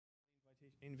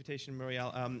invitation,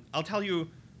 Muriel. I'll tell you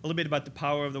a little bit about the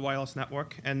power of the wireless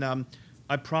network. And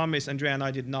I promise Andrea and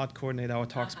I did not coordinate our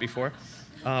talks before.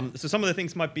 So some of the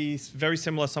things might be very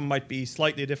similar, some might be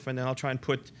slightly different, and I'll try and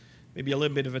put maybe a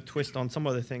little bit of a twist on some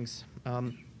of the things.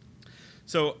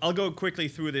 So I'll go quickly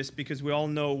through this because we all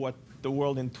know what the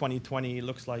world in 2020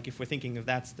 looks like. If we're thinking of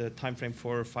that's the timeframe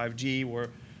for 5G, where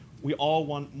we all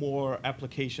want more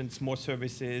applications, more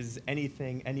services,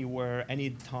 anything, anywhere,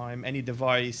 anytime, any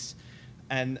device.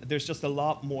 And there's just a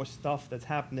lot more stuff that's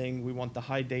happening. We want the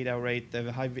high data rate,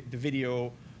 the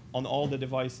video on all the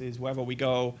devices, wherever we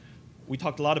go. We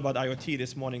talked a lot about IoT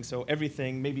this morning, so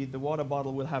everything, maybe the water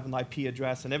bottle will have an IP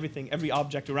address, and everything, every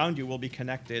object around you will be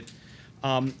connected.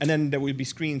 And then there will be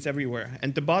screens everywhere.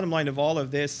 And the bottom line of all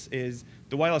of this is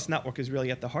the wireless network is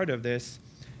really at the heart of this,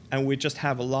 and we just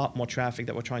have a lot more traffic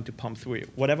that we're trying to pump through it.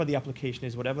 Whatever the application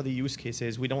is, whatever the use case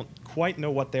is, we don't quite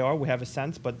know what they are. We have a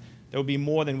sense, but there will be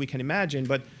more than we can imagine,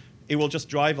 but it will just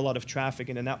drive a lot of traffic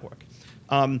in the network.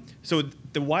 So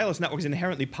the wireless network is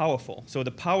inherently powerful. So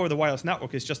the power of the wireless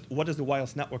network is just what does the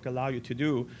wireless network allow you to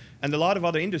do? And a lot of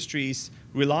other industries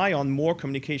rely on more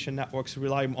communication networks,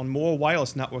 rely on more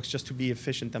wireless networks just to be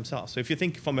efficient themselves. So if you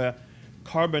think from a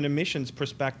carbon emissions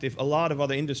perspective, a lot of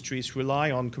other industries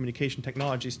rely on communication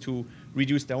technologies to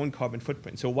reduce their own carbon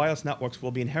footprint. So wireless networks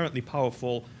will be inherently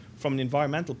powerful from an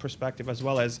environmental perspective, as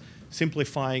well as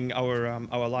simplifying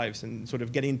our lives and sort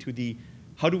of getting to the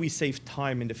how do we save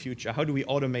time in the future? How do we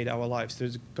automate our lives?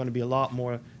 There's going to be a lot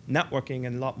more networking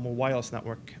and a lot more wireless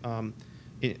network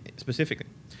specifically.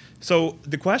 So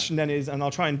the question then is, and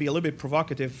I'll try and be a little bit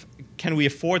provocative, can we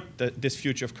afford this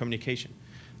future of communication?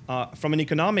 From an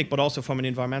economic, but also from an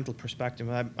environmental perspective.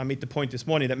 I made the point this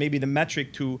morning that maybe the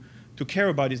metric to care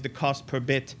about is the cost per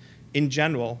bit in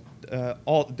general,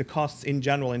 all the costs in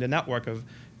general in the network of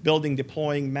building,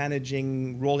 deploying,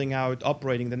 managing, rolling out,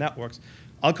 operating the networks.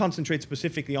 I'll concentrate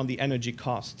specifically on the energy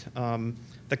cost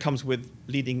that comes with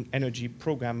leading energy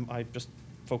program. I just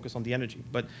focus on the energy.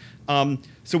 But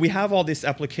so we have all these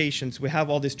applications, we have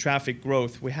all this traffic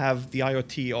growth, we have the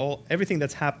IoT, everything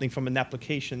that's happening from an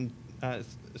application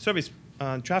service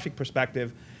traffic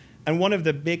perspective. And one of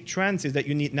the big trends is that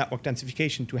you need network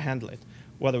densification to handle it.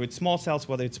 Whether it's small cells,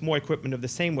 whether it's more equipment of the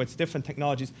same, whether it's different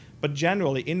technologies, but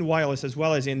generally in wireless as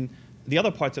well as in the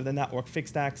other parts of the network,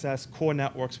 fixed access, core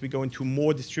networks, we go into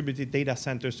more distributed data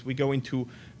centers, we go into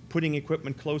putting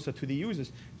equipment closer to the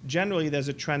users. Generally, there's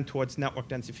a trend towards network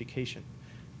densification.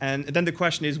 And then the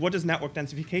question is, what does network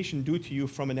densification do to you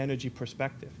from an energy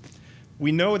perspective?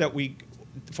 We know that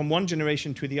from one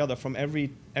generation to the other, from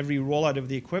every rollout of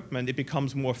the equipment, it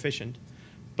becomes more efficient.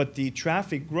 But the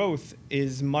traffic growth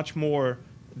is much more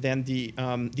than the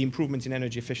improvements in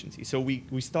energy efficiency. So we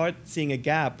start seeing a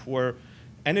gap where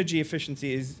energy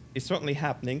efficiency is certainly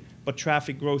happening, but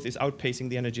traffic growth is outpacing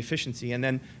the energy efficiency. And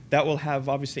then that will have,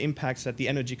 obviously, impacts that the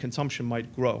energy consumption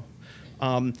might grow.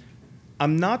 I'm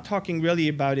not talking really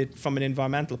about it from an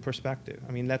environmental perspective.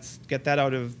 I mean, let's get that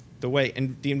out of the way.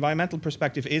 And the environmental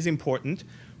perspective is important.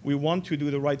 We want to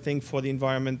do the right thing for the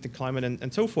environment, the climate,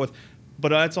 and so forth.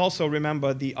 But let's also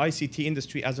remember the ICT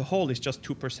industry as a whole is just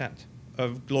 2%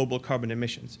 of global carbon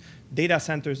emissions. Data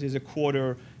centers is a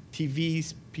quarter,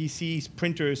 TVs, PCs,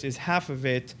 printers is half of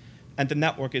it, and the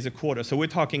network is a quarter. So we're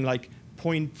talking like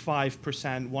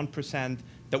 0.5%, 1%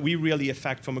 that we really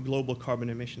affect from a global carbon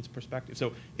emissions perspective.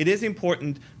 So it is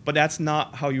important, but that's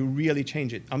not how you really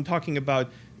change it. I'm talking about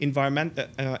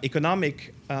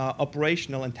economic,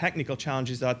 operational, and technical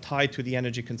challenges that are tied to the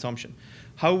energy consumption.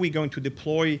 How are we going to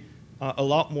deploy a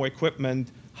lot more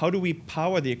equipment? How do we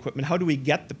power the equipment? How do we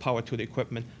get the power to the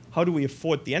equipment? How do we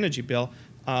afford the energy bill?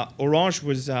 Orange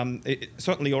was,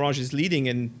 certainly Orange is leading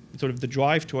in sort of the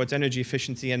drive towards energy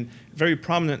efficiency, and very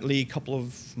prominently a couple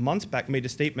of months back made a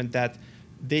statement that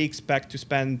they expect to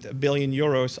spend €1 billion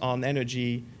on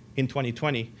energy in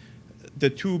 2020. The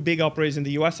two big operators in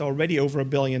the US are already over $1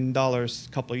 billion a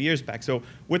couple of years back. So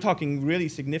we're talking really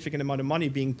significant amount of money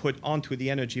being put onto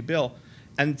the energy bill.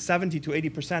 And 70 to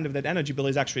 80% of that energy bill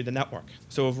is actually the network.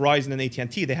 So Verizon and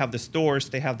AT&T, they have the stores,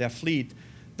 they have their fleet.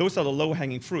 Those are the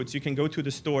low-hanging fruits. You can go to the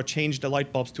store, change the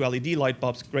light bulbs to LED light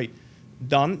bulbs, great.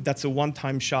 Done, that's a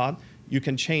one-time shot. You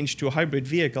can change to hybrid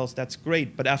vehicles, that's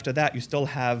great. But after that, you still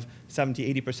have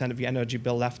 70, 80% of your energy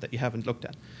bill left that you haven't looked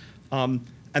at.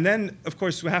 And then, of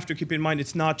course, we have to keep in mind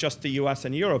it's not just the US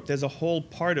and Europe. There's a whole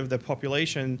part of the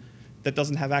population that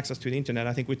doesn't have access to the internet.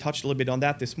 I think we touched a little bit on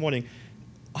that this morning.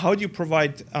 How do you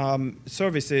provide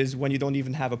services when you don't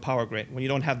even have a power grid, when you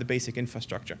don't have the basic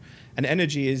infrastructure? And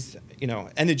energy is,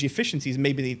 energy efficiency is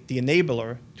maybe the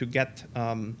enabler to get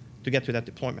to that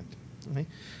deployment. Okay?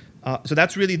 So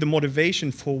that's really the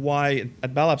motivation for why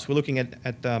at Bell Labs we're looking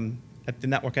at the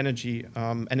network energy,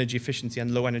 energy efficiency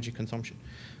and low energy consumption.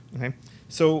 Okay?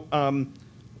 So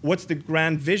what's the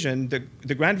grand vision?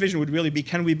 The grand vision would really be,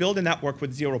 can we build a network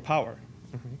with zero power?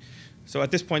 Okay? So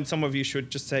at this point, some of you should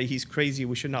just say he's crazy,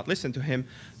 we should not listen to him.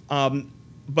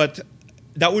 But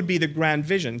that would be the grand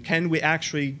vision. Can we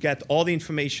actually get all the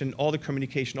information, all the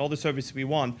communication, all the services we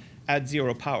want at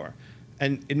zero power?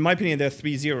 And in my opinion, there are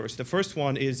 3 zeros. The first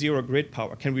one is zero grid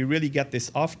power. Can we really get this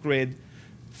off-grid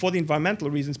for the environmental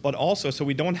reasons, but also so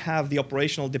we don't have the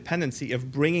operational dependency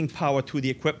of bringing power to the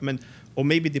equipment or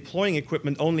maybe deploying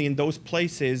equipment only in those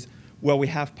places where we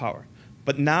have power.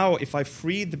 But now, if I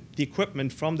free the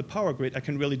equipment from the power grid, I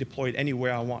can really deploy it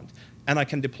anywhere I want, and I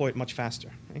can deploy it much faster.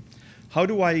 Right? How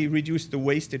do I reduce the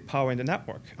wasted power in the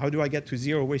network? How do I get to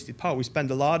zero wasted power? We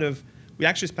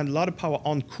actually spend a lot of power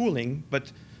on cooling,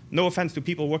 but no offense to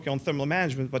people working on thermal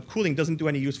management, but cooling doesn't do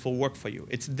any useful work for you.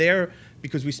 It's there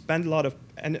because we spend a lot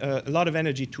of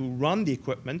energy to run the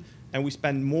equipment, and we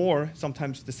spend more,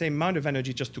 sometimes the same amount of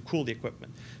energy just to cool the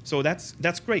equipment. So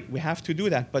that's great. We have to do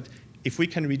that. But if we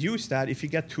can reduce that, if you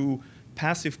get to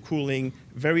passive cooling,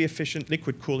 very efficient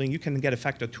liquid cooling, you can get a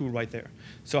factor 2 right there.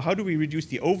 So how do we reduce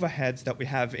the overheads that we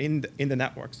have in the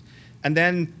networks? And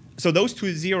then, so those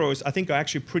 2 zeros, I think, are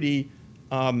actually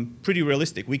pretty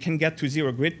realistic. We can get to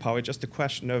zero grid power. Just a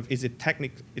question of, it's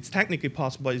technically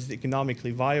possible, is it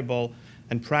economically viable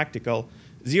and practical?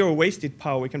 Zero wasted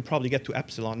power, we can probably get to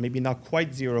epsilon. Maybe not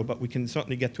quite zero, but we can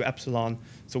certainly get to epsilon.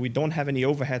 So we don't have any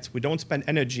overheads. We don't spend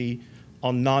energy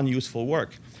on non-useful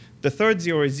work. The third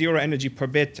zero is zero energy per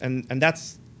bit, and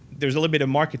there's a little bit of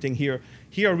marketing here.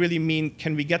 Here I really mean,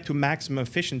 can we get to maximum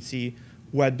efficiency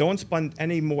where I don't spend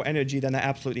any more energy than I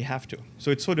absolutely have to? So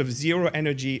it's sort of zero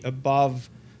energy above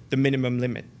the minimum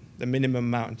limit, the minimum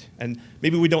amount. And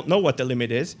maybe we don't know what the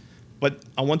limit is, but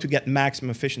I want to get maximum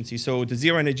efficiency. So the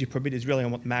zero energy per bit is really I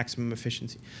want maximum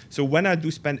efficiency. So when I do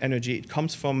spend energy, it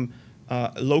comes from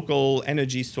a local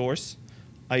energy source.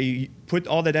 I put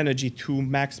all that energy to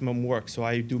maximum work. So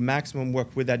I do maximum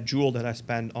work with that joule that I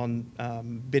spend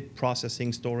on bit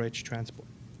processing, storage, transport.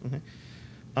 Okay?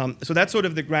 So that's sort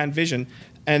of the grand vision.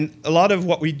 And a lot of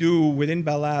what we do within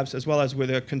Bell Labs, as well as with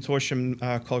a consortium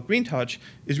called Green Touch,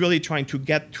 is really trying to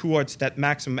get towards that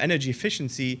maximum energy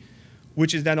efficiency,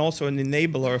 which is then also an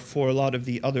enabler for a lot of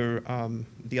the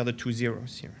other 2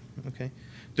 zeros here. Okay?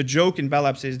 The joke in Bell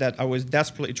Labs is that I was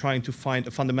desperately trying to find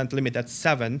a fundamental limit at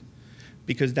 7,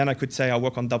 because then I could say I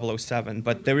work on 007,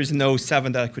 but there is no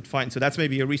 7 that I could find. So that's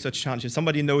maybe a research challenge. If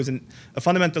somebody knows a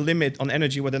fundamental limit on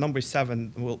energy where the number is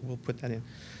 7, we'll put that in.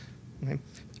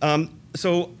 Okay.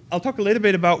 So I'll talk a little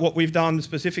bit about what we've done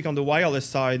specific on the wireless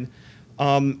side,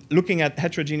 looking at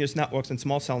heterogeneous networks and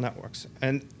small cell networks.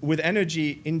 And with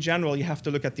energy, in general, you have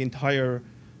to look at the entire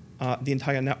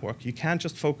network. You can't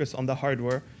just focus on the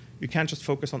hardware. You can't just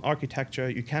focus on architecture.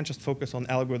 You can't just focus on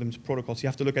algorithms, protocols. You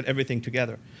have to look at everything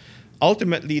together.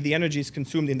 Ultimately, the energy is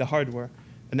consumed in the hardware.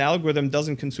 An algorithm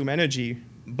doesn't consume energy,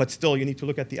 but still, you need to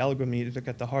look at the algorithm, you need to look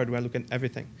at the hardware, look at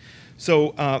everything.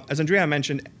 So as Andrea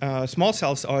mentioned, small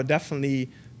cells are definitely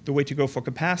the way to go for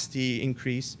capacity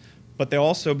increase, but they've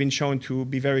also been shown to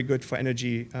be very good for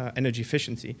energy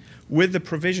efficiency, with the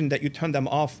provision that you turn them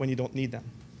off when you don't need them.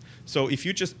 So if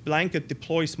you just blanket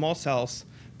deploy small cells,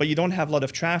 but you don't have a lot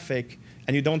of traffic,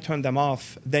 and you don't turn them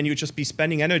off, then you just be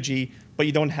spending energy, but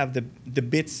you don't have the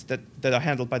bits that are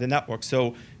handled by the network.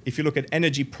 So if you look at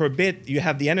energy per bit, you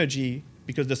have the energy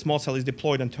because the small cell is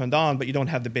deployed and turned on, but you don't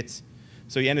have the bits.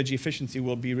 So your energy efficiency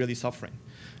will be really suffering.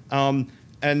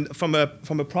 And from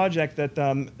a project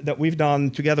that we've done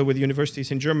together with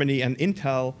universities in Germany and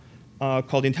Intel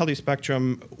called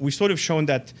IntelliSpectrum, we've sort of shown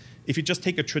that if you just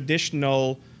take a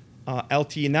traditional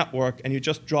LTE network and you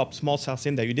just drop small cells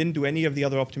in there, you didn't do any of the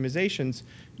other optimizations,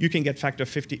 you can get factor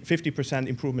 50%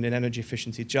 improvement in energy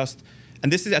efficiency.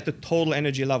 And this is at the total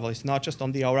energy level. It's not just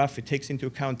on the RF. It takes into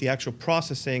account the actual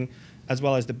processing as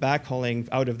well as the backhauling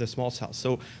out of the small cells.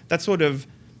 So that's sort of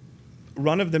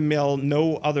run-of-the-mill,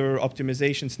 no other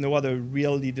optimizations, no other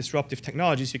really disruptive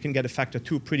technologies. You can get a factor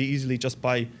 2 pretty easily just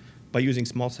by using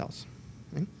small cells.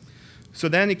 Okay? So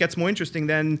then it gets more interesting.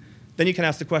 Then you can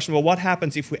ask the question, well, what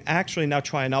happens if we actually now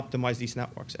try and optimize these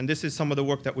networks? And this is some of the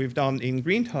work that we've done in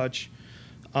Green Touch.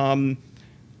 And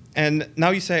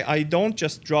now you say, I don't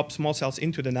just drop small cells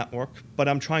into the network, but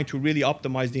I'm trying to really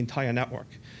optimize the entire network.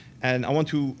 And I want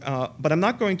to, but I'm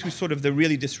not going to sort of the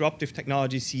really disruptive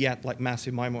technologies yet, like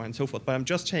massive MIMO and so forth, but I'm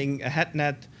just saying a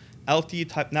HETnet, LTE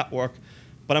type network,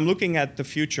 but I'm looking at the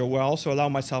future where I also allow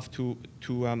myself to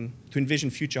envision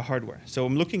future hardware. So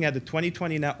I'm looking at the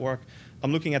 2020 network.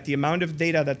 I'm looking at the amount of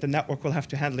data that the network will have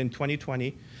to handle in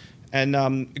 2020.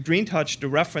 And Green Touch, the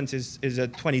reference is a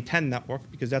 2010 network,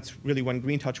 because that's really when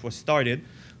Green Touch was started.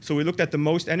 So we looked at the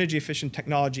most energy efficient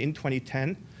technology in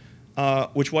 2010,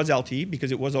 which was LTE,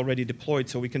 because it was already deployed.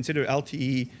 So we consider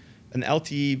LTE an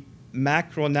LTE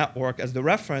macro network as the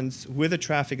reference with a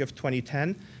traffic of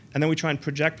 2010. And then we try and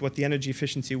project what the energy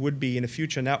efficiency would be in a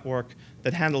future network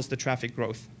that handles the traffic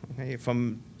growth, okay,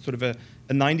 from sort of a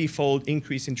 90-fold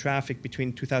increase in traffic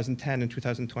between 2010 and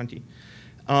 2020.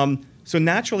 So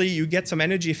naturally, you get some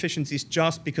energy efficiencies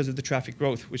just because of the traffic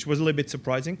growth, which was a little bit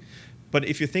surprising. But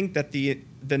if you think that the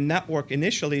network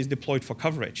initially is deployed for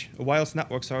coverage, wireless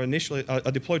networks are initially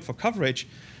deployed for coverage,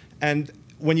 and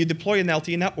when you deploy an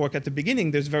LTE network at the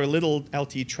beginning, there's very little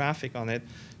LTE traffic on it,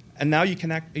 and now you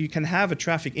can have a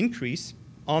traffic increase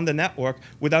on the network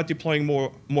without deploying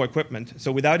more equipment.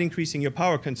 So without increasing your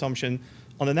power consumption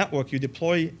on the network, you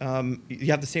deploy,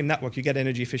 you have the same network, you get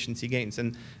energy efficiency gains.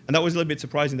 And that was a little bit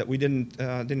surprising that we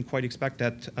didn't quite expect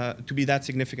that to be that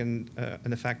significant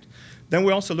an effect. Then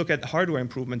we also look at hardware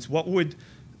improvements. What would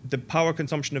the power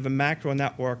consumption of a macro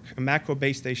network, a macro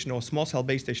base station, or a small cell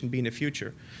base station be in the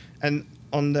future? And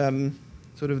on the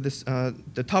sort of this,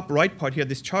 the top right part here,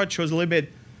 this chart shows a little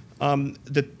bit,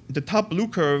 the top blue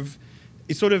curve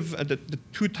is sort of, the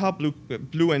two top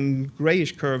blue and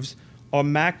grayish curves are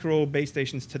macro base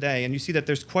stations today. And you see that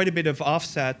there's quite a bit of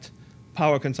offset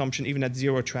power consumption even at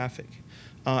zero traffic.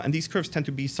 And these curves tend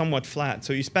to be somewhat flat.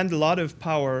 So you spend a lot of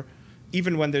power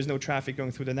even when there's no traffic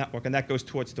going through the network, and that goes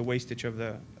towards the wastage of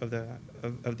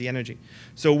the energy.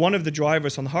 So one of the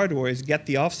drivers on hardware is get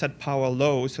the offset power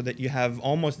low so that you have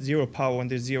almost zero power when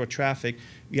there's zero traffic.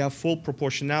 You have full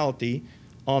proportionality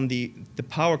on the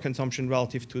power consumption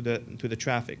relative to the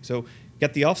traffic. So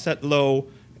get the offset low,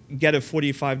 get a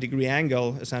 45-degree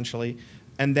angle, essentially,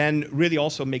 and then really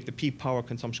also make the peak power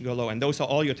consumption go low. And those are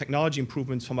all your technology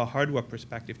improvements from a hardware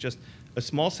perspective. Just a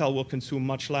small cell will consume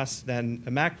much less than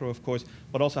a macro, of course,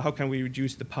 but also how can we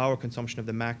reduce the power consumption of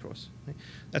the macros? Right?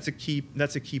 That's a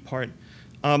key part.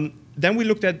 Then we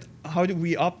looked at how do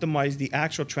we optimize the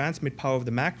actual transmit power of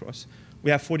the macros. We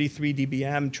have 43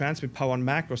 dBm transmit power on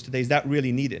macros today. Is that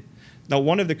really needed? Now,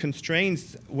 one of the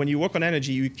constraints, when you work on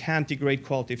energy, you can't degrade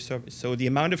quality of service. So the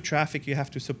amount of traffic you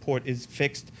have to support is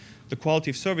fixed. The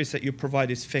quality of service that you provide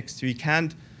is fixed. So you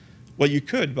can't, well, you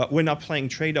could, but we're not playing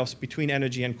trade-offs between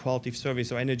energy and quality of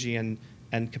service or energy and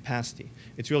capacity.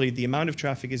 It's really the amount of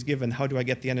traffic is given, how do I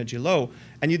get the energy low?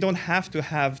 And you don't have to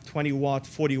have 20 watt,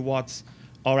 40 watts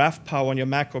RF power on your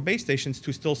macro base stations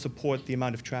to still support the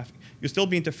amount of traffic. You'll still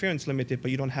be interference limited, but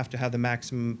you don't have to have the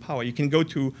maximum power. You can go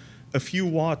to a few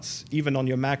watts even on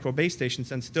your macro base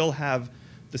stations and still have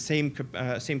the same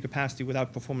capacity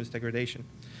without performance degradation.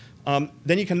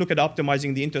 Then you can look at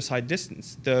optimizing the intersite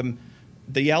distance.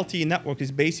 The LTE network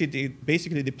is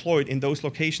basically deployed in those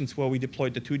locations where we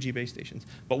deployed the 2G base stations.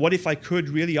 But what if I could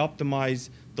really optimize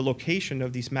the location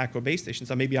of these macro base stations?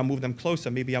 Or maybe I move them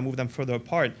closer, maybe I move them further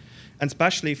apart. And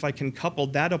especially if I can couple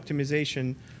that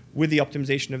optimization with the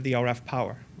optimization of the RF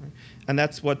power. Right? And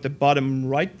that's what the bottom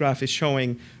right graph is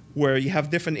showing, where you have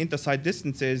different intersite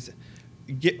distances.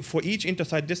 For each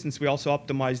intersite distance, we also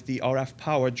optimize the RF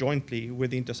power jointly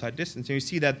with the intersite distance. And you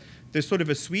see that there's sort of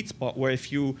a sweet spot where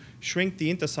if you shrink the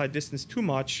intersite distance too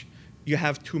much, you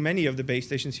have too many of the base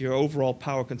stations, your overall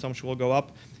power consumption will go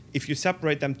up. If you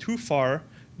separate them too far,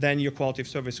 then your quality of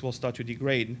service will start to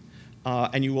degrade.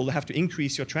 And you will have to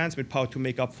increase your transmit power to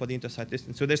make up for the intersite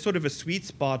distance. So there's sort of a sweet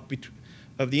spot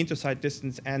of the intersite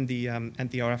distance and the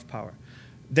RF power.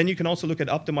 Then you can also look at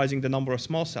optimizing the number of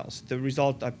small cells. The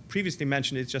result I previously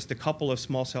mentioned is just a couple of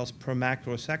small cells per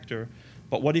macro sector.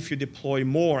 But what if you deploy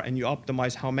more and you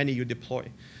optimize how many you deploy?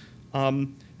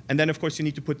 And then, of course, you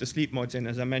need to put the sleep modes in.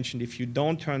 As I mentioned, if you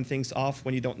don't turn things off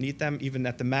when you don't need them, even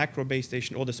at the macro base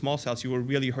station or the small cells, you will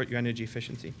really hurt your energy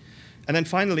efficiency. And then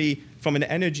finally, from an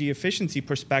energy efficiency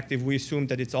perspective, we assume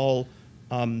that it's all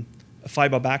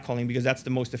fiber backhauling because that's the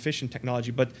most efficient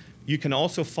technology. But you can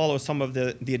also follow some of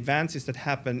the advances that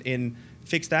happen in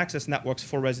fixed access networks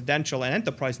for residential and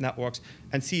enterprise networks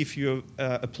and see if you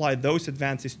apply those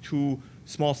advances to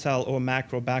small cell or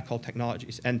macro backhaul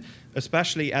technologies. And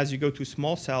especially as you go to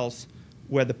small cells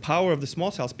where the power of the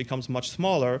small cells becomes much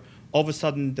smaller, all of a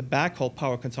sudden the backhaul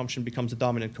power consumption becomes a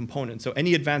dominant component. So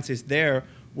any advances there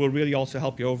will really also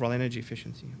help your overall energy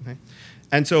efficiency. Okay?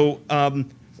 And so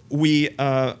we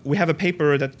have a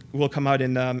paper that will come out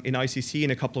in ICC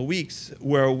in a couple of weeks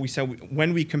where we said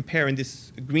when we compare in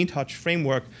this Green Touch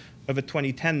framework of a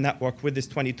 2010 network with this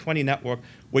 2020 network,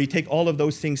 where you take all of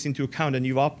those things into account and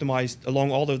you've optimized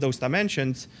along all of those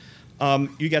dimensions,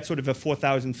 you get sort of a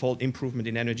 4,000-fold improvement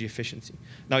in energy efficiency.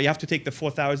 Now, you have to take the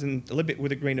 4,000 a little bit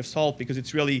with a grain of salt because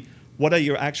it's really what are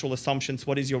your actual assumptions,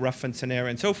 what is your reference scenario,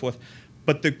 and so forth.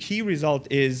 But the key result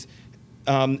is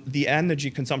the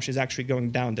energy consumption is actually going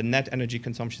down. The net energy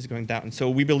consumption is going down. So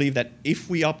we believe that if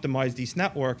we optimize these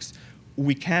networks,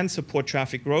 we can support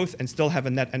traffic growth and still have a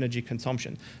net energy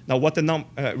consumption. Now, what the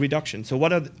reduction? So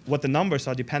what the numbers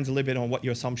are depends a little bit on what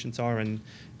your assumptions are and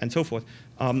so forth.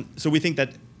 So we think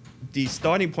that the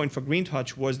starting point for Green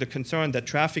Touch was the concern that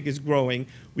traffic is growing,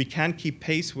 we can't keep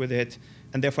pace with it,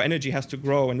 and therefore energy has to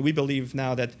grow. And we believe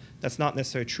now that that's not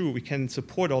necessarily true. We can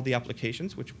support all the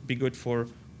applications, which would be good for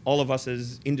all of us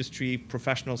as industry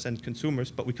professionals and consumers,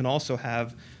 but we can also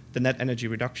have the net energy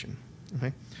reduction.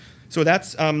 Okay? So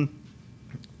that's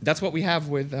what we have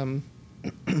with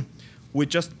with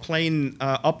just plain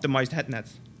optimized head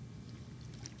nets.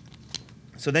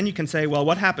 So then you can say, well,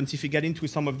 what happens if you get into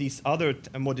some of these other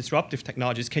more disruptive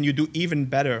technologies? Can you do even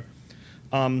better?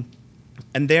 And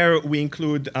there we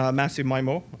include massive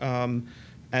MIMO.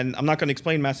 And I'm not going to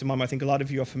explain massive MIMO. I think a lot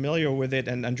of you are familiar with it,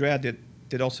 and Andrea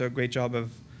did also a great job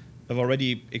of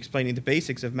already explaining the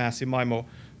basics of massive MIMO.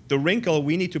 The wrinkle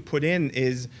we need to put in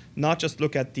is not just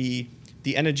look at the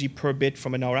energy per bit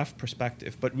from an RF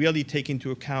perspective, but really take into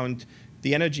account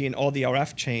the energy in all the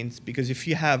RF chains, because if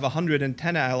you have 100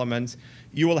 antenna elements,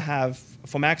 you will have,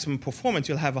 for maximum performance,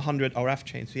 you'll have 100 RF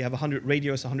chains. So you have 100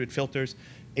 radios, 100 filters,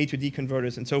 A to D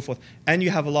converters, and so forth. And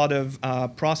you have a lot of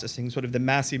processing, sort of the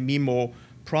massive MIMO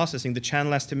processing, the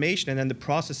channel estimation, and then the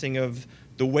processing of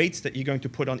the weights that you're going to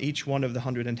put on each one of the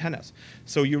 100 antennas.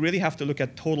 So you really have to look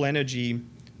at total energy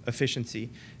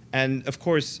efficiency. And of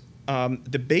course,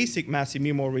 the basic massive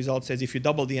MIMO result says if you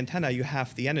double the antenna, you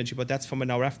halve the energy, but that's from an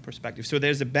RF perspective. So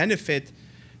there's a benefit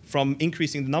from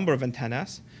increasing the number of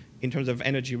antennas in terms of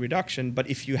energy reduction, but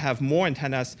if you have more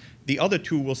antennas, the other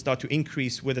two will start to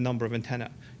increase with the number of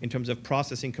antenna in terms of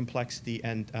processing complexity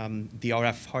and the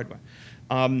RF hardware.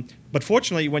 But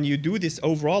fortunately, when you do this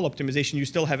overall optimization, you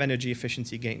still have energy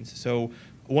efficiency gains. So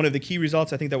one of the key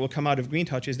results I think that will come out of Green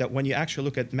Touch is that when you actually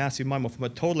look at massive MIMO from a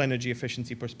total energy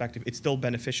efficiency perspective, it's still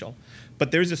beneficial.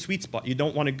 But there's a sweet spot. You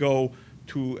don't want to go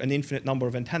to an infinite number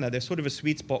of antenna. There's sort of a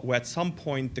sweet spot where at some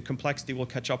point the complexity will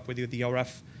catch up with you, the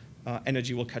RF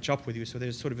energy will catch up with you, so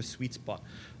there's sort of a sweet spot.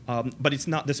 But it's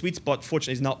not, the sweet spot,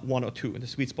 fortunately, is not 1 or 2. The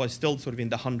sweet spot is still sort of in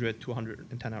the 100 to 100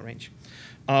 antenna range.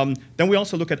 Then we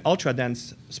also look at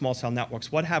ultra-dense small cell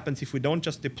networks. What happens if we don't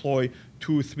just deploy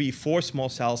 2, 3, 4 small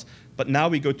cells, but now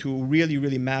we go to really,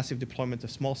 really massive deployment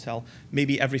of small cell,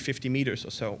 maybe every 50 meters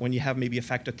or so, when you have maybe a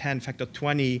factor 10, factor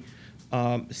 20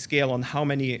 scale on how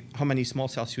many small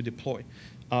cells you deploy.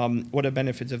 What are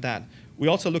benefits of that? We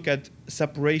also look at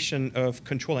separation of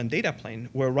control and data plane,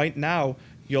 where right now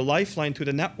your lifeline to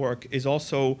the network is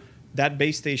also that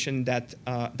base station that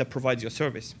provides your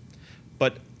service.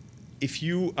 But if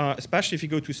you, especially if you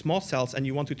go to small cells and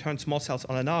you want to turn small cells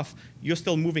on and off, you're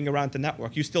still moving around the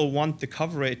network. You still want the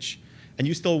coverage, and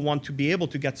you still want to be able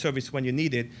to get service when you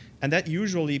need it, and that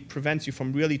usually prevents you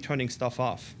from really turning stuff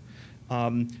off.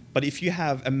 But if you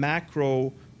have a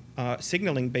macro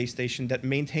signaling base station that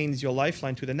maintains your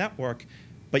lifeline to the network,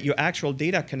 but your actual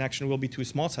data connection will be to a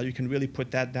small cell, you can really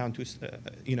put that down to,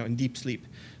 in deep sleep.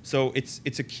 So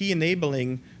it's a key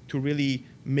enabling to really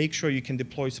make sure you can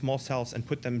deploy small cells and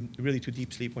put them really to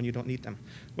deep sleep when you don't need them.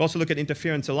 We also look at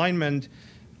interference alignment.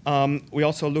 We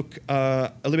also look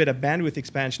a little bit at bandwidth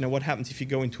expansion and what happens if you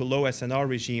go into low SNR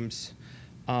regimes.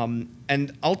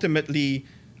 And ultimately,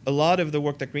 a lot of the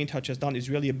work that Green Touch has done is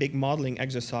really a big modeling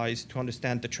exercise to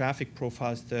understand the traffic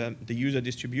profiles, the user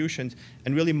distributions,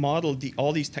 and really model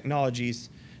all these technologies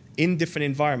in different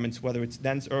environments, whether it's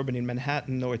dense urban in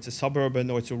Manhattan, or it's a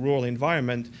suburban, or it's a rural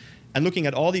environment, and looking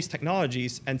at all these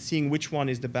technologies and seeing which one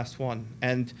is the best one.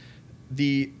 And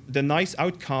the nice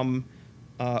outcome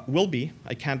will be,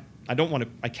 I can,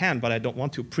 but I don't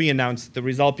want to pre-announce the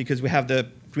result because we have the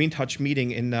Green Touch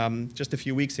meeting in just a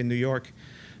few weeks in New York,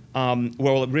 where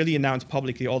we'll really announce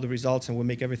publicly all the results and we'll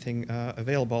make everything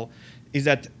available, is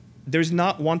that there's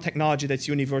not one technology that's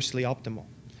universally optimal.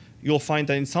 You'll find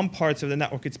that in some parts of the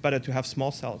network it's better to have small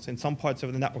cells. In some parts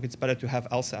of the network it's better to have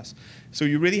LSAS. So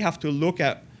you really have to look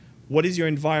at what is your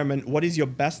environment, what is your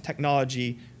best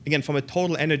technology, again, from a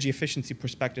total energy efficiency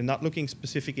perspective, not looking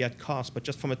specifically at cost, but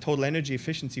just from a total energy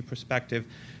efficiency perspective,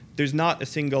 there's not a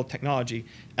single technology.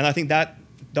 And I think that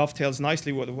dovetails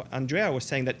nicely with what Andrea was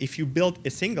saying, that if you build a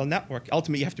single network,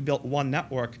 ultimately you have to build one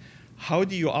network. How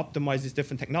do you optimize these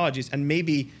different technologies? And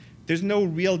maybe there's no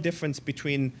real difference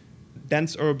between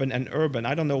dense urban and urban.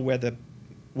 I don't know where the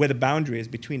where the boundary is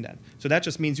between that. So that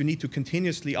just means you need to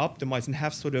continuously optimize and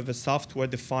have sort of a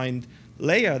software-defined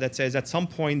layer that says at some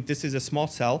point this is a small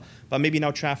cell, but maybe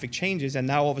now traffic changes, and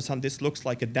now all of a sudden this looks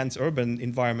like a dense urban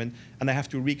environment, and I have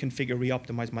to reconfigure,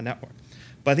 re-optimize my network.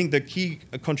 But I think the key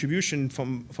contribution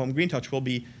from GreenTouch will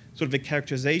be sort of the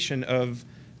characterization of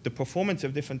the performance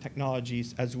of different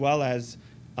technologies, as well as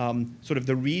sort of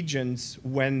the regions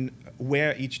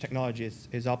where each technology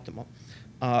is optimal.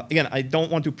 Again, I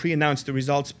don't want to pre-announce the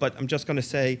results, but I'm just going to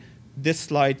say this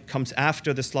slide comes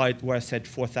after the slide where I said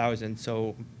 4,000.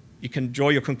 So you can draw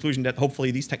your conclusion that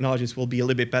hopefully these technologies will be a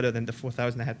little bit better than the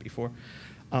 4,000 I had before.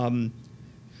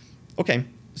 OK,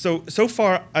 so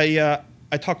far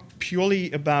I talked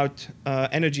purely about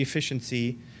energy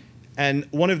efficiency. And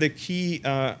one of the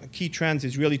key trends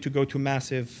is really to go to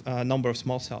massive number of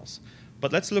small cells.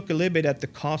 But let's look a little bit at the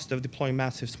cost of deploying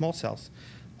massive small cells.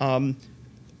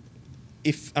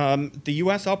 If the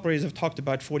US operators have talked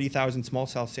about 40,000 small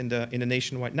cells in a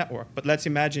nationwide network, but let's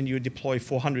imagine you deploy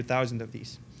 400,000 of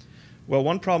these. Well,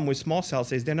 one problem with small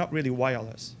cells is they're not really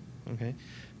wireless. Okay?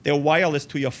 They're wireless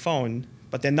to your phone,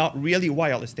 but they're not really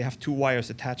wireless. They have two wires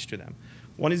attached to them.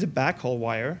 One is a backhaul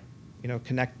wire,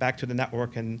 connect back to the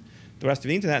network and the rest of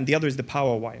the internet, and the other is the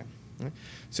power wire. Right?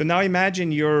 So now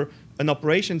imagine you're an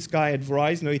operations guy at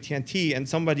Verizon or AT&T, and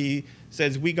somebody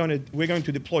says, we're going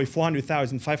to deploy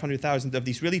 400,000, 500,000 of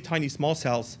these really tiny small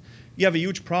cells. You have a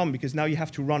huge problem because now you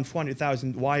have to run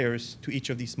 400,000 wires to each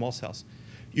of these small cells.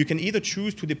 You can either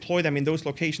choose to deploy them in those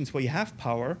locations where you have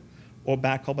power or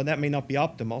backhaul, but that may not be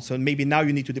optimal. So maybe now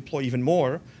you need to deploy even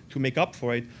more to make up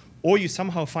for it, or you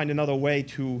somehow find another way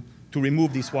to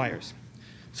remove these wires.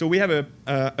 So we have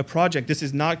a project. This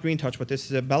is not GreenTouch, but this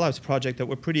is a Bell Labs project that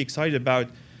we're pretty excited about,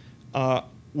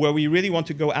 where we really want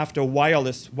to go after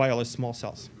wireless small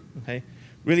cells. Okay?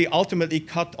 Really ultimately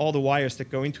cut all the wires that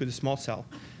go into the small cell.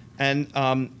 And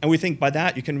we think by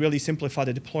that you can really simplify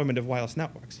the deployment of wireless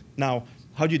networks. Now,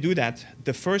 how do you do that?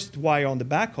 The first wire on the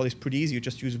backhaul is pretty easy. You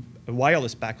just use a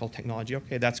wireless backhaul technology.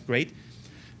 OK, that's great.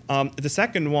 The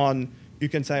second one, you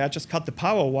can say, I just cut the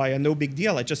power wire, no big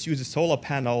deal. I just use a solar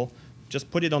panel, just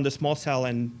put it on the small cell,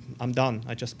 and I'm done.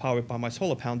 I just power it by my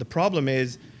solar panel. The problem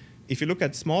is, if you look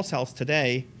at small cells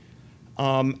today,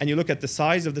 and you look at the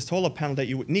size of the solar panel that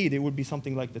you would need, it would be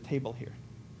something like the table here.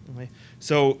 Okay?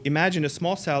 So imagine a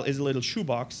small cell is a little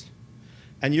shoebox,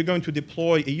 and you're going to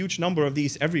deploy a huge number of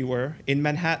these everywhere. In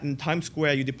Manhattan, Times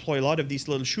Square, you deploy a lot of these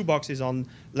little shoeboxes on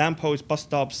lampposts, bus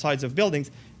stops, sides of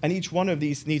buildings, and each one of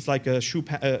these needs like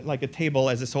a table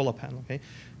as a solar panel. Okay?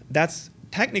 That's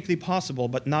technically possible,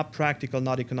 but not practical,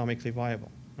 not economically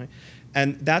viable. Right?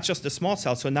 And that's just a small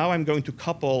cell. So now I'm going to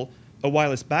couple a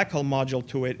wireless backhaul module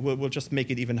to it. We'll just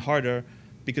make it even harder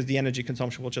because the energy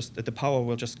consumption the power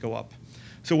will just go up.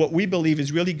 So what we believe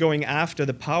is really going after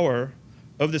the power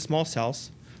of the small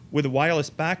cells with a wireless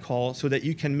backhaul so that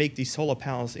you can make these solar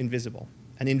panels invisible.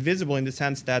 And invisible in the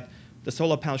sense that the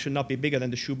solar panel should not be bigger than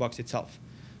the shoebox itself.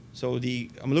 So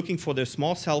I'm looking for the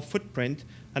small cell footprint,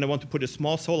 and I want to put a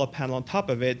small solar panel on top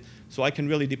of it so I can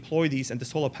really deploy these, and the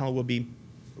solar panel will be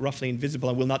roughly invisible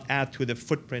and will not add to the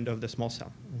footprint of the small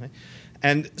cell. Okay?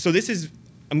 And so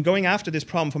I'm going after this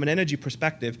problem from an energy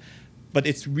perspective, but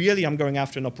it's really I'm going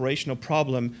after an operational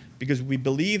problem because we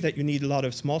believe that you need a lot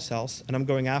of small cells, and I'm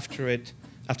going after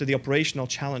the operational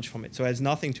challenge from it. So it has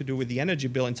nothing to do with the energy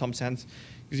bill in some sense,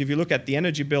 because if you look at the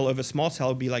energy bill of a small cell,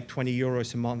 it would be like 20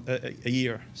 euros a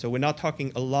year. So we're not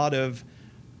talking a lot of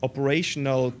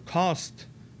operational cost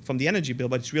from the energy bill,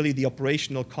 but it's really the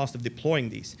operational cost of deploying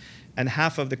these. And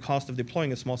half of the cost of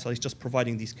deploying a small cell is just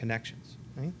providing these connections.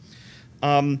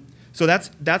 Right? So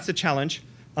that's the challenge.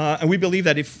 And we believe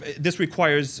that if this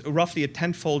requires roughly a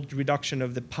tenfold reduction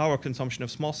of the power consumption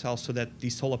of small cells so that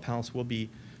these solar panels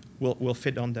will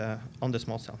fit on the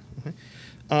small cell.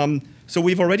 Okay? So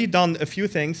we've already done a few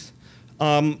things.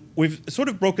 We've sort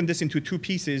of broken this into two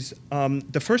pieces.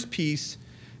 The first piece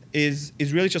is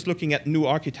really just looking at new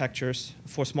architectures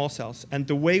for small cells. And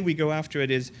the way we go after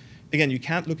it is, again, you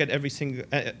can't look at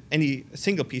any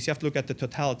single piece. You have to look at the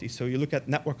totality. So you look at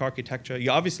network architecture.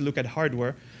 You obviously look at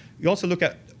hardware. You also look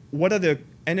at what are the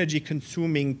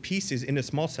energy-consuming pieces in a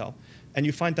small cell. And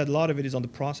you find that a lot of it is on the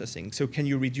processing. So can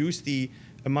you reduce the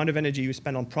amount of energy you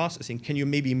spend on processing? Can you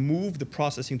maybe move the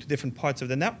processing to different parts of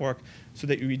the network so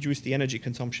that you reduce the energy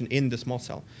consumption in the small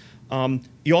cell?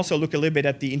 You also look a little bit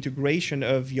at the integration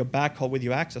of your backhaul with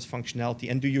your access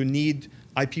functionality, and do you need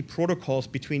IP protocols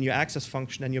between your access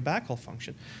function and your backhaul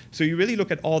function? So you really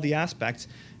look at all the aspects,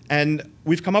 and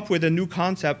we've come up with a new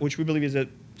concept, which we believe is a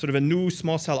sort of a new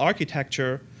small cell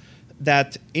architecture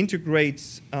that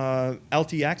integrates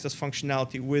LTE access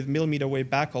functionality with millimeter wave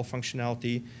backhaul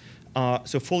functionality.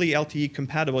 So fully LTE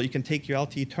compatible, you can take your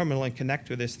LTE terminal and connect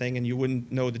to this thing, and you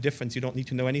wouldn't know the difference. You don't need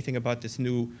to know anything about this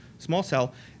new small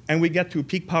cell. And we get to a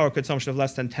peak power consumption of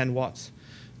less than 10 watts.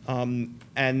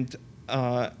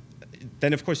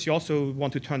 Then, of course, you also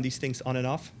want to turn these things on and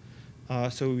off.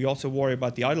 So you also worry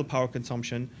about the idle power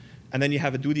consumption. And then you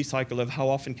have a duty cycle of how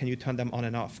often can you turn them on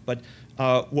and off. But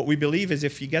what we believe is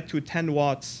if you get to 10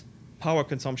 watts power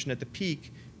consumption at the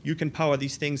peak, you can power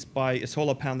these things by a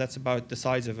solar panel that's about the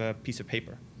size of a piece of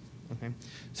paper. Okay?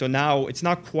 So now it's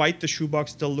not quite the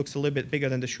shoebox, still looks a little bit bigger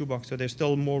than the shoebox, so there's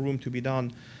still more room to be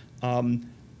done.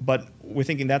 But we're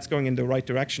thinking that's going in the right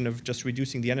direction of just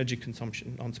reducing the energy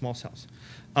consumption on small cells.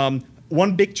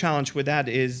 One big challenge with that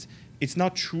is it's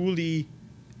not truly,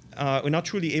 we're not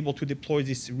truly able to deploy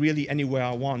this really anywhere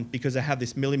I want because I have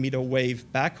this millimeter wave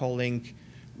backhaul link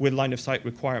with line of sight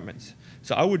requirements.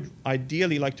 So I would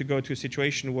ideally like to go to a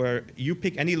situation where you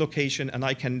pick any location and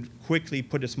I can quickly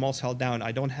put a small cell down.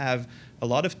 I don't have a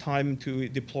lot of time to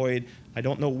deploy it. I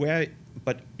don't know where,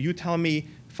 but you tell me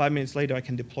 5 minutes later I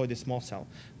can deploy the small cell.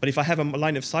 But if I have a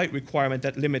line of sight requirement,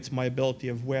 that limits my ability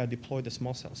of where I deploy the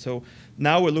small cell. So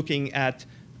now we're looking at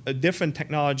a different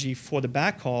technology for the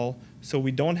backhaul, so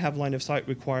we don't have line of sight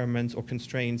requirements or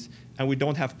constraints, and we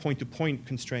don't have point-to-point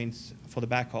constraints for the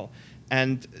backhaul.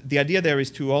 And the idea there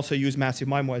is to also use massive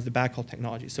MIMO as the backhaul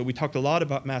technology. So we talked a lot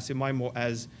about massive MIMO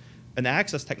as an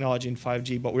access technology in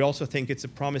 5G, but we also think it's a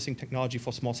promising technology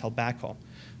for small cell backhaul.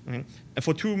 Okay? And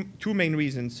for two main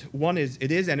reasons. One is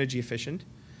it is energy efficient,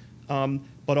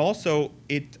 but also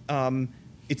it's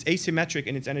asymmetric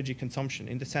in its energy consumption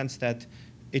in the sense that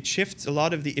it shifts a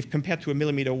lot of the, if compared to a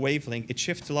millimeter wavelength, it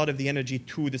shifts a lot of the energy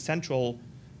to the central,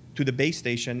 to the base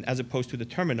station as opposed to the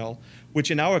terminal,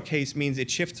 which in our case means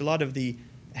it shifts a lot of the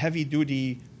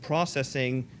heavy-duty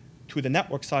processing to the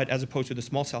network side as opposed to the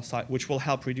small cell side, which will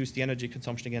help reduce the energy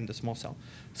consumption again in the small cell.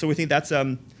 So we think that's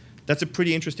a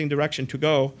pretty interesting direction to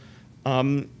go.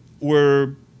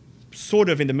 We're sort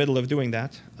of in the middle of doing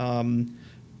that,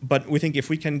 but we think if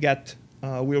we can get,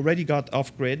 we already got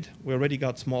off-grid, we already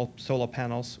got small solar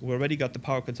panels, we already got the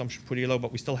power consumption pretty low,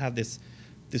 but we still have this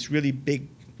really big,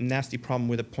 nasty problem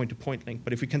with a point-to-point link.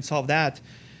 But if we can solve that,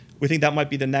 we think that might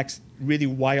be the next really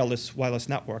wireless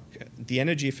network. The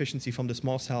energy efficiency from the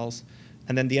small cells,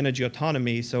 and then the energy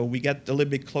autonomy. So we get a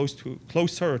little bit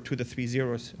closer to the 3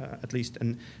 zeros, at least.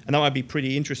 And that might be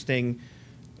pretty interesting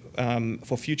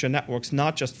for future networks,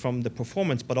 not just from the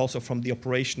performance, but also from the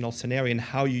operational scenario and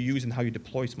how you use and how you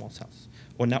deploy small cells,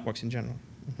 or networks in general.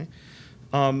 Okay?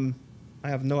 I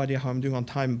have no idea how I'm doing on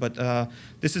time, but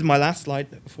this is my last slide,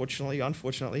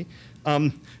 unfortunately.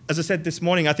 As I said this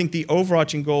morning, I think the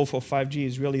overarching goal for 5G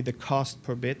is really the cost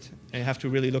per bit, and you have to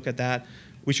really look at that.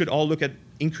 We should all look at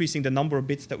increasing the number of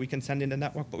bits that we can send in the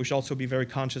network, but we should also be very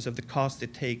conscious of the cost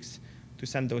it takes to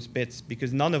send those bits,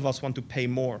 because none of us want to pay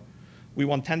more. We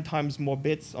want 10 times more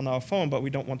bits on our phone, but we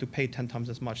don't want to pay 10 times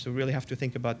as much. So we really have to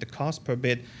think about the cost per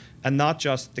bit, and not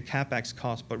just the CapEx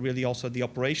cost, but really also the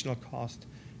operational cost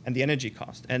and the energy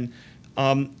cost. And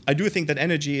I do think that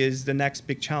energy is the next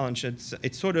big challenge.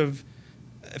 It's sort of,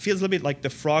 it feels a little bit like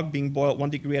the frog being boiled 1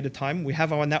 degree at a time. We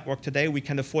have our network today, we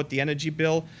can afford the energy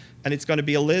bill, and it's going to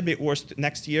be a little bit worse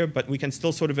next year, but we can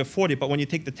still sort of afford it. But when you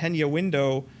take the 10-year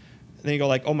window, then you go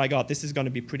like, oh my God, this is going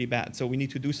to be pretty bad, so we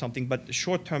need to do something. But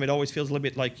short term, it always feels a little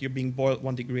bit like you're being boiled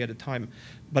 1 degree at a time.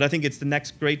 But I think it's the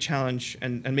next great challenge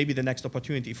and maybe the next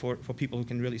opportunity for people who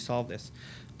can really solve this.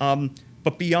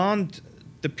 But beyond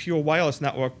the pure wireless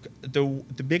network,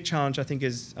 the big challenge, I think,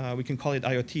 is, we can call it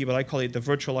IoT, but I call it the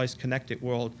virtualized connected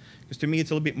world. Because to me,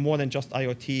 it's a little bit more than just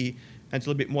IoT, and it's a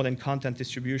little bit more than content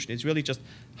distribution. It's really just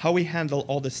how we handle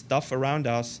all the stuff around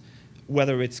us,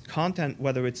 whether it's content,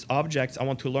 whether it's objects. I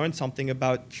want to learn something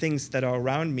about things that are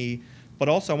around me, but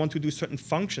also I want to do certain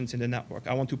functions in the network.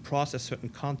 I want to process certain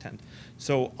content.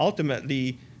 So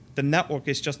ultimately, the network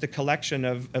is just a collection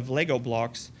of Lego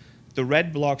blocks. The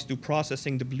red blocks do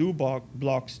processing, the blue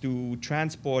blocks do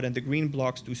transport, and the green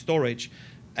blocks do storage.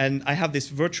 And I have this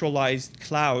virtualized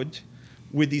cloud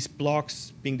with these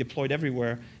blocks being deployed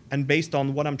everywhere. And based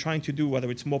on what I'm trying to do,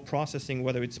 whether it's more processing,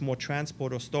 whether it's more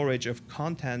transport or storage of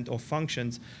content or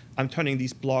functions, I'm turning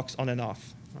these blocks on and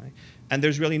off. Right? And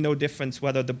there's really no difference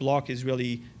whether the block is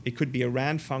really, it could be a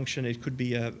RAN function, it could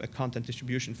be a content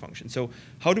distribution function. So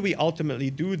how do we ultimately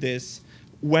do this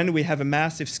when we have a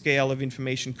massive scale of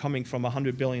information coming from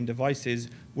 100 billion devices,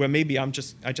 where maybe I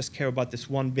just care about this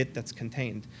one bit that's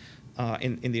contained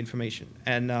in the information?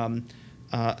 And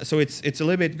so it's a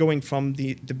little bit going from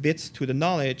the bits to the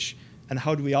knowledge, and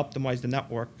how do we optimize the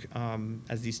network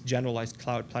as these generalized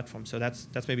cloud platforms? So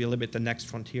that's maybe a little bit the next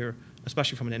frontier,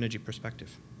 especially from an energy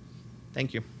perspective.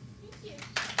 Thank you. Thank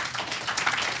you.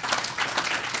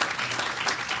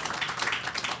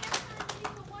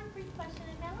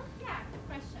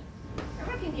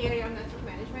 Thierry on network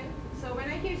management. So when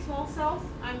I hear small cells,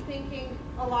 I'm thinking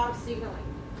a lot of signaling,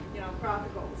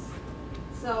 protocols.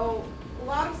 So a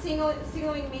lot of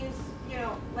signaling means,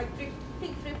 like think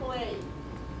AAA.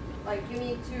 Like you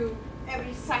need to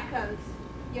every second,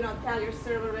 tell your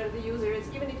server where the user is,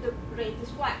 even if the rate is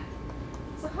flat.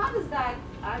 So how does that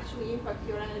actually impact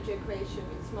your energy equation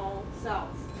with small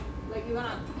cells? Like you're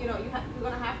gonna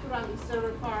have to run these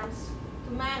server farms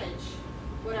to manage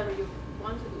whatever you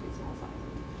want to do with small cells.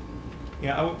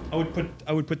 Yeah,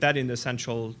 I would put that in the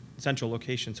central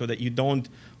location so that you don't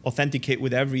authenticate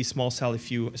with every small cell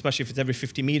especially if it's every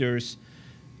 50 meters.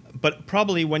 But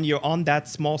probably when you're on that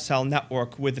small cell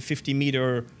network with the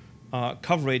 50-meter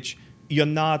coverage, you're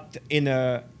not in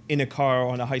a car or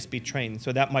on a high-speed train.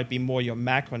 So that might be more your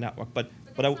macro network. But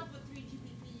that's not what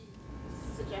 3GPP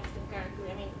suggesting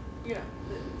currently. I mean,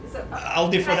 I'll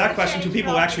defer that question to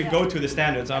people who actually go to the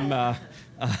standards. So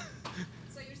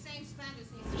you're saying standards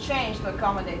needs to change to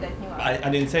accommodate that new I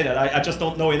didn't say that. I just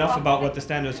don't know enough about what the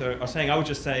standards are saying. I would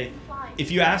just say, if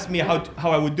you ask me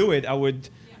how I would do it, I would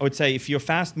say if you're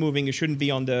fast moving, you shouldn't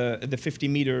be on the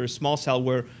 50-meter small cell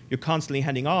where you're constantly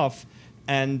handing off.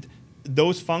 And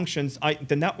those functions,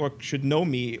 the network should know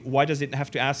me. Why does it have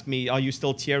to ask me, are you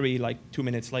still Thierry like 2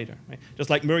 minutes later? Right? Just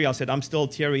like Muriel said, I'm still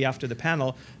Thierry after the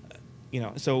panel.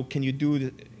 So can you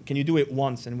do it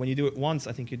once? And when you do it once,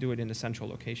 I think you do it in a central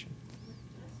location.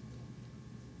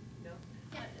 No.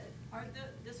 Yeah. Are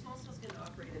the small cells going to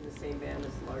operate in the same band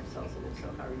as large cells? And if so,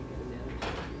 how are you going to manage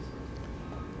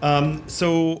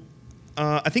those?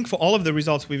 I think for all of the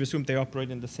results, we've assumed they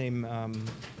operate in the same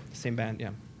band.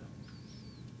 Yeah.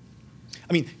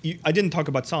 I mean, I didn't talk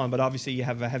about SON, but obviously you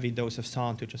have a heavy dose of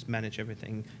SON to just manage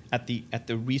everything at the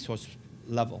resource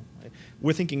level. Right?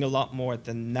 We're thinking a lot more at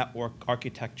the network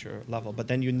architecture level, but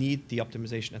then you need the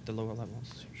optimization at the lower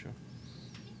levels, for sure.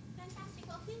 Fantastic.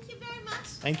 Well, thank you very much.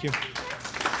 Thank you.